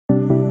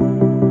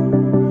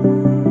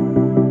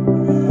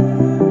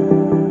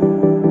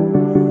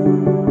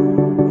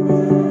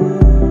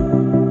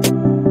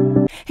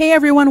Hey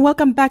everyone,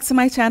 welcome back to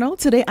my channel.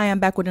 Today I am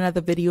back with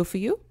another video for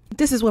you.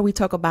 This is where we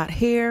talk about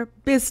hair,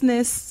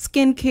 business,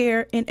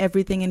 skincare, and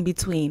everything in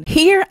between.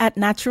 Here at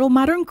Natural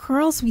Modern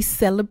Curls, we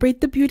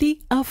celebrate the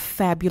beauty of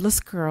fabulous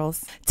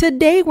curls.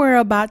 Today we're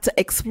about to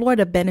explore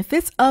the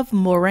benefits of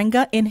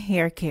moringa in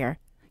hair care.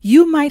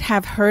 You might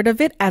have heard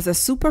of it as a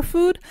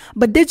superfood,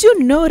 but did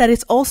you know that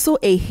it's also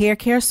a hair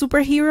care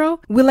superhero?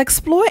 We'll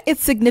explore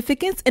its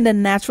significance in the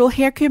natural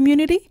hair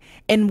community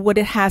and what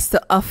it has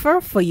to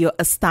offer for your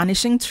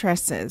astonishing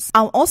tresses.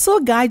 I'll also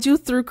guide you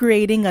through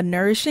creating a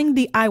nourishing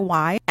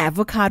DIY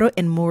avocado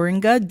and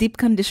moringa deep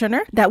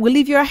conditioner that will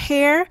leave your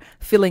hair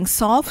feeling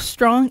soft,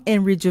 strong,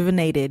 and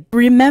rejuvenated.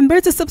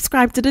 Remember to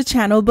subscribe to the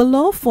channel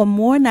below for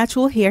more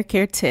natural hair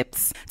care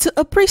tips. To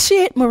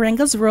appreciate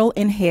moringa's role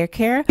in hair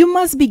care, you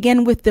must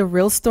begin with the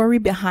real story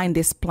behind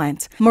this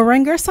plant.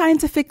 Moringa,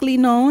 scientifically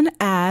known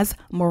as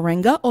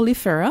Moringa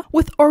oleifera,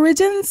 with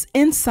origins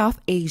in South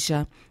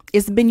Asia.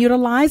 It's been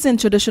utilized in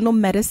traditional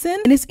medicine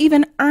and it's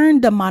even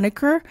earned the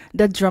moniker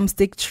the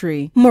drumstick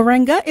tree.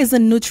 Moringa is a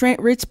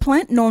nutrient-rich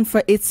plant known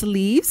for its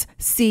leaves,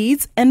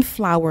 seeds, and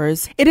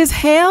flowers. It is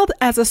hailed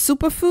as a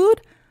superfood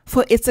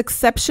for its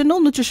exceptional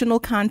nutritional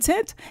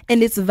content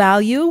and its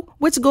value,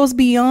 which goes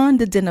beyond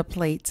the dinner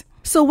plate.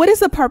 So what is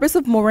the purpose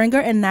of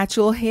moringa in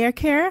natural hair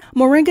care?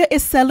 Moringa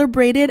is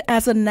celebrated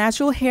as a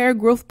natural hair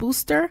growth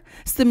booster,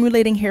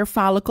 stimulating hair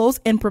follicles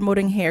and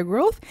promoting hair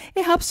growth.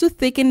 It helps to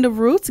thicken the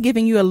roots,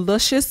 giving you a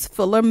luscious,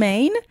 fuller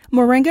mane.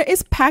 Moringa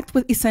is packed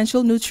with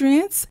essential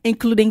nutrients,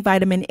 including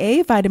vitamin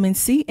A, vitamin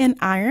C, and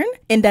iron,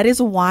 and that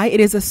is why it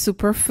is a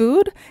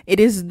superfood. It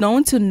is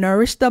known to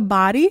nourish the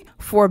body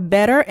for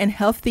better and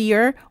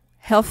healthier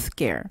health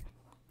care.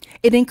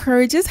 It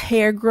encourages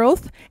hair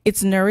growth.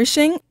 It's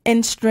nourishing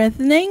and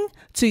strengthening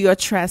to your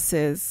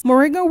tresses.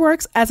 Moringa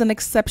works as an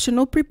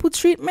exceptional pre-poo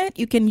treatment.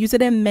 You can use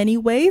it in many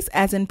ways,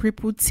 as in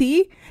pre-poo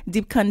tea,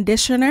 deep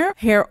conditioner,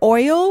 hair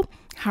oil,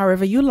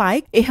 however you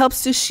like. It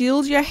helps to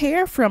shield your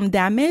hair from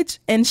damage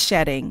and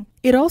shedding.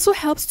 It also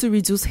helps to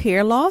reduce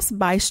hair loss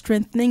by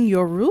strengthening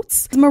your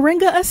roots.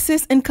 Moringa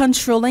assists in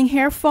controlling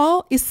hair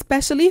fall,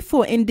 especially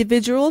for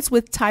individuals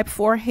with type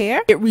 4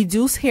 hair. It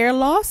reduces hair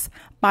loss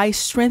by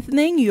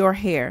strengthening your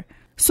hair.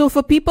 So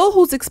for people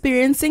who's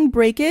experiencing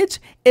breakage,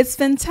 it's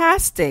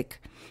fantastic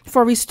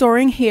for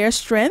restoring hair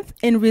strength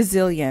and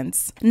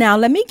resilience. Now,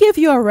 let me give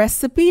you a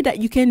recipe that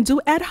you can do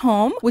at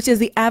home, which is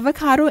the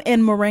avocado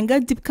and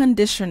moringa deep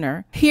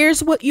conditioner.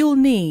 Here's what you'll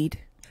need.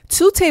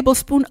 2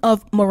 tablespoons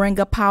of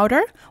moringa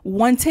powder,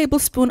 1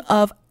 tablespoon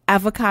of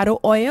avocado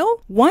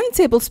oil, 1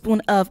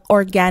 tablespoon of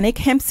organic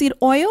hempseed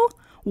oil,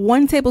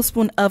 1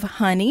 tablespoon of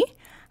honey,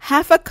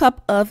 half a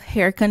cup of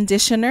hair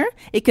conditioner.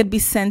 It could be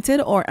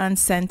scented or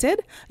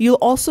unscented. You'll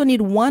also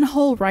need 1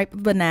 whole ripe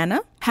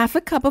banana, half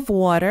a cup of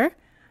water,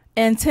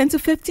 and 10 to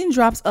 15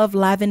 drops of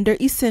lavender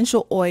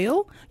essential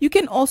oil. You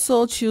can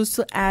also choose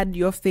to add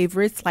your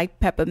favorites like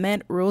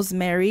peppermint,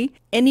 rosemary,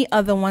 any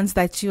other ones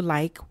that you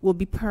like will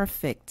be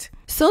perfect.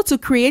 So to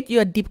create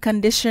your deep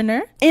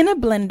conditioner, in a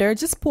blender,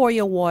 just pour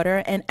your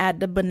water and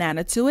add the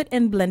banana to it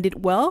and blend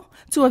it well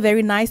to a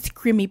very nice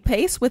creamy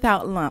paste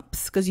without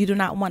lumps, because you do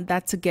not want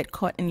that to get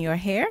caught in your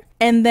hair.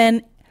 And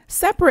then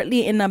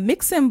separately in a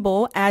mixing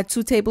bowl, add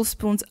 2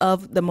 tablespoons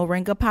of the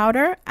moringa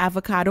powder,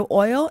 avocado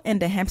oil,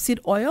 and the hempseed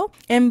oil,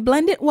 and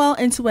blend it well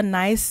into a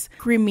nice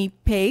creamy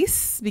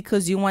paste,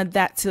 because you want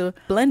that to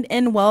blend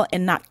in well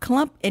and not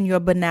clump in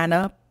your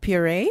banana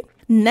puree.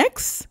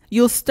 Next,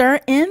 you'll stir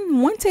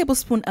in 1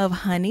 tablespoon of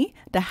honey,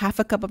 the half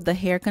a cup of the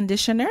hair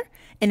conditioner,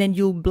 and then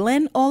you'll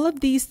blend all of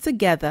these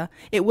together.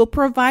 It will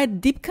provide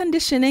deep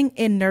conditioning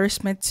and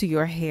nourishment to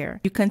your hair.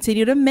 You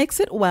continue to mix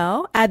it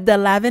well. Add the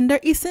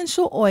lavender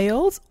essential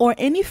oils or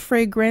any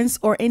fragrance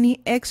or any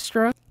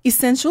extra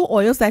essential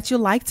oils that you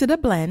like to the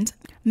blend.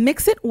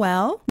 Mix it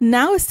well.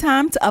 Now it's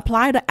time to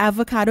apply the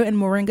avocado and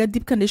moringa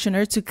deep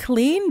conditioner to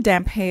clean,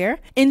 damp hair.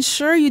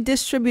 Ensure you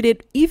distribute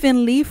it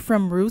evenly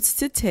from roots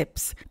to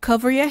tips.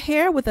 Cover your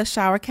hair with a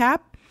shower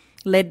cap.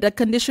 Let the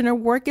conditioner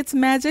work its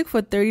magic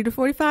for 30 to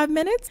 45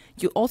 minutes.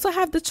 You also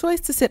have the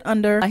choice to sit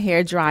under a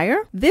hair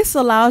dryer. This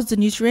allows the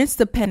nutrients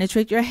to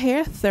penetrate your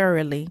hair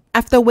thoroughly.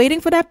 After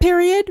waiting for that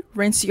period,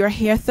 rinse your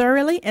hair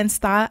thoroughly and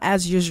style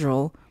as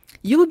usual.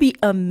 You will be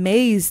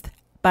amazed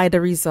by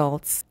the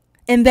results.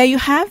 And there you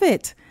have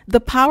it, the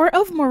power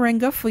of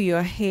moringa for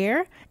your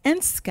hair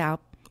and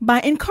scalp. By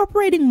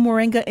incorporating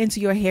moringa into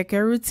your hair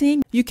care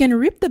routine, you can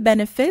reap the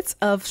benefits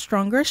of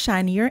stronger,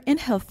 shinier, and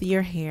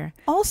healthier hair.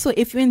 Also,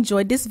 if you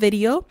enjoyed this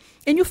video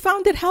and you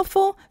found it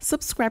helpful,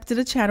 subscribe to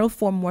the channel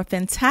for more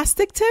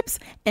fantastic tips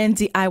and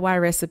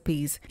DIY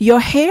recipes.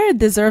 Your hair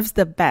deserves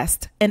the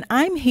best, and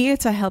I'm here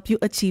to help you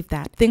achieve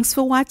that. Thanks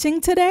for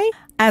watching today.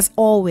 As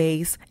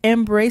always,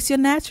 embrace your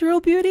natural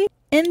beauty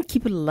and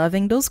keep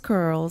loving those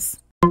curls.